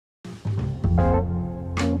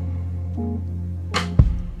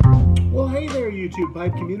there, YouTube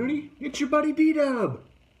Pipe community. It's your buddy D-Dub,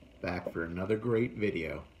 back for another great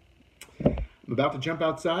video. I'm about to jump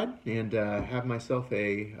outside and have myself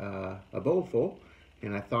a bowl full,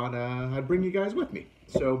 and I thought I'd bring you guys with me.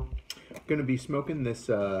 So I'm going to be smoking this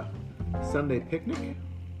Sunday Picnic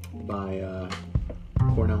by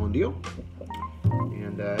Cornell and Deal.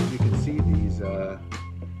 And as you can see,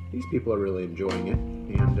 these people are really enjoying it,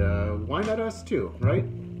 and why not us too, right?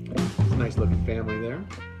 It's a nice looking family there.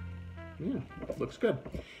 Yeah, looks good.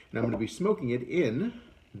 And I'm going to be smoking it in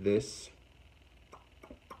this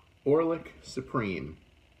Orlik Supreme.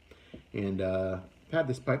 And I've had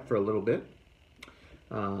this pipe for a little bit.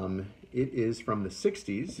 It is from the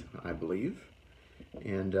 60s, I believe.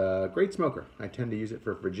 And great smoker. I tend to use it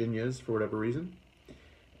for Virginias for whatever reason.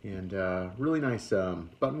 And really nice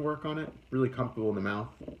button work on it. Really comfortable in the mouth.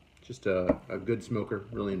 Just a good smoker.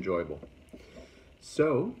 Really enjoyable.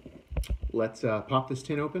 So let's pop this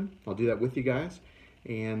tin open. I'll do that with you guys,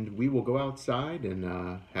 and we will go outside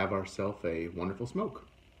and have ourselves a wonderful smoke.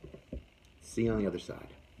 See you on the other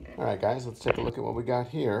side. All right, guys, let's take a look at what we got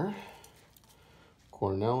here.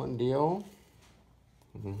 Cornell and Deal.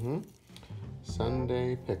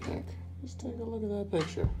 Sunday Picnic. Just take a look at that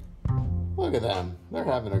picture. Look at them. They're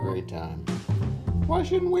having a great time. Why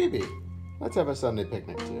shouldn't we be? Let's have a Sunday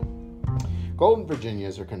picnic too. Golden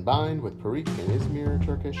Virginias are combined with Perik and Izmir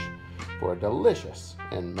Turkish for a delicious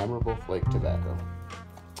and memorable flake tobacco.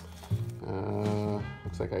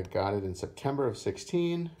 Looks like I got it in September of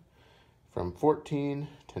 16 from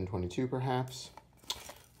 1022 perhaps.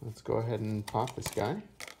 Let's go ahead and pop this guy.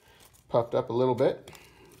 Puffed up a little bit,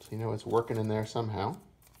 so you know it's working in there somehow.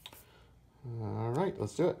 All right,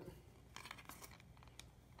 let's do it.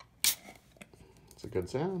 It's a good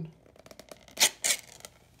sound.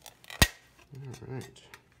 All right.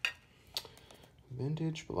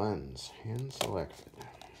 Vintage blends, hand selected.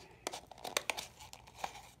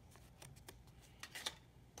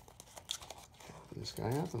 Open this guy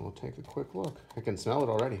up and we'll take a quick look. I can smell it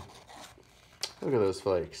already. Look at those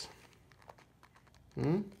flakes.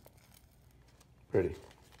 Pretty.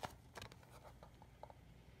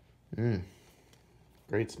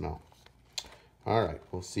 Great smell. All right,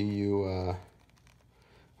 we'll see you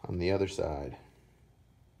on the other side.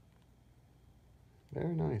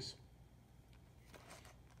 Very nice.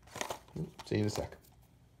 See you in a sec.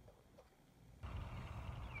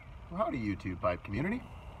 Well, howdy, YouTube Pipe community.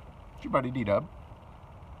 It's your buddy D-Dub.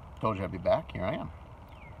 Told you I'd be back. Here I am.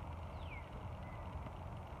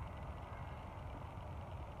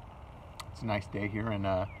 It's a nice day here in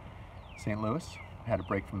St. Louis. Had a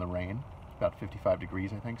break from the rain. About 55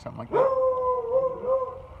 degrees, I think, something like that.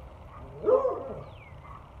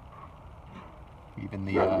 Even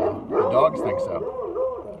the dogs think so.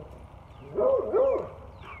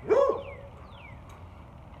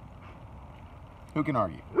 Who can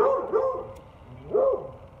argue?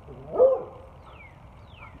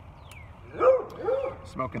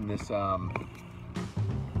 Smoking this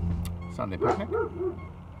Sunday Picnic.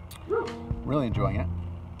 Really enjoying it.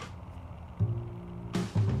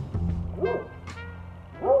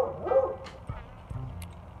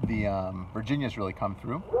 The Virginia's really come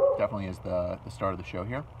through. Definitely is the start of the show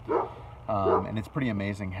here. And it's pretty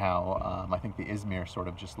amazing how I think the Izmir sort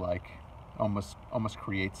of just like almost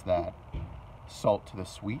creates that salt to the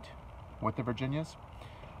sweet with the Virginias.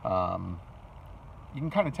 You can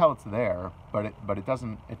kind of tell it's there, but it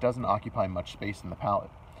doesn't occupy much space in the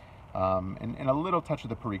palate. And a little touch of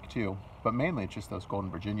the Perik too, but mainly it's just those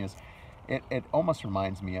Golden Virginias. It almost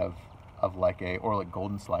reminds me of like a Orlik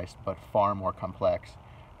Golden Sliced, but far more complex,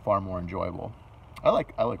 far more enjoyable. I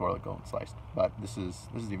like Orlik Golden Sliced, but this is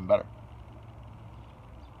even better.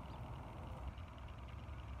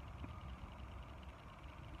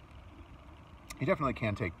 You definitely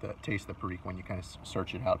can taste the Perik when you kind of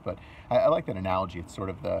search it out, but I like that analogy. It's sort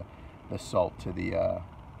of the salt to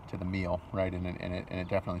the meal, right? And it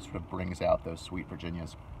definitely sort of brings out those sweet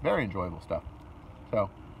Virginias. Very enjoyable stuff. So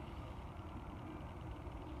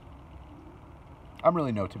I'm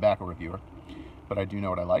really no tobacco reviewer, but I do know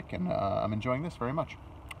what I like, and I'm enjoying this very much.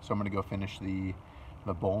 So I'm going to go finish the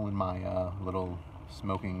bowl in my little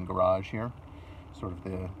smoking garage here, sort of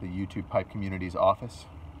the YouTube Pipe community's office,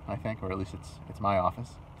 I think, or at least it's my office.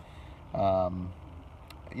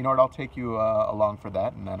 You know what? I'll take you along for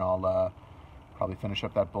that, and then I'll probably finish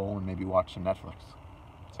up that bowl and maybe watch some Netflix.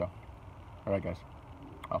 So, all right, guys,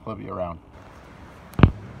 I'll flip you around.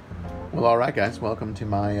 Well, all right, guys, welcome to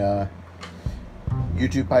my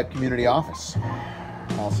YouTube Pipe community office,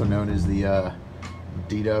 also known as the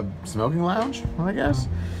D-Dub Smoking Lounge, I guess.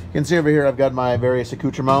 You can see over here I've got my various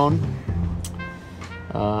accoutrements.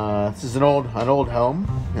 This is an old home,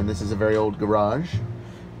 and this is a very old garage,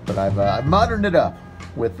 but I've moderned it up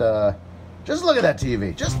with just look at that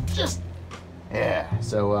TV, just yeah.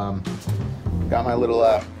 So got my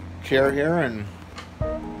little chair here and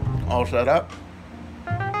all set up,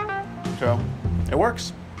 so it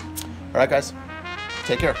works. All right, guys,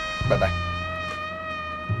 take care. Bye bye.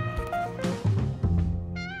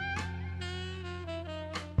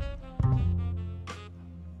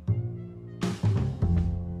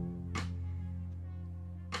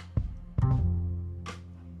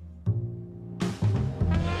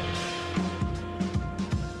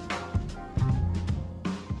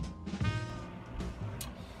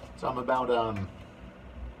 So I'm about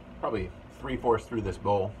probably 3/4 through this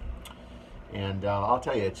bowl, and I'll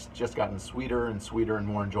tell you, it's just gotten sweeter and sweeter and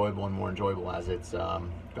more enjoyable as it's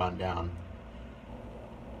gone down.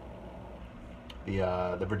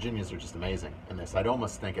 The Virginias are just amazing in this. I'd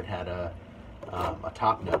almost think it had a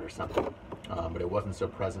top note or something, but it wasn't so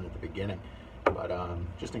present at the beginning. But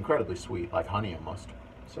just incredibly sweet, like honey almost.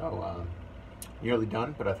 So nearly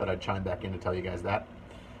done, but I thought I'd chime back in to tell you guys that.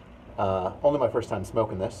 Only my first time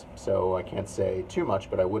smoking this, so I can't say too much,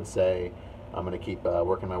 but I would say I'm going to keep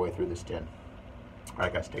working my way through this tin. All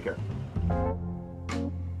right, guys, take care.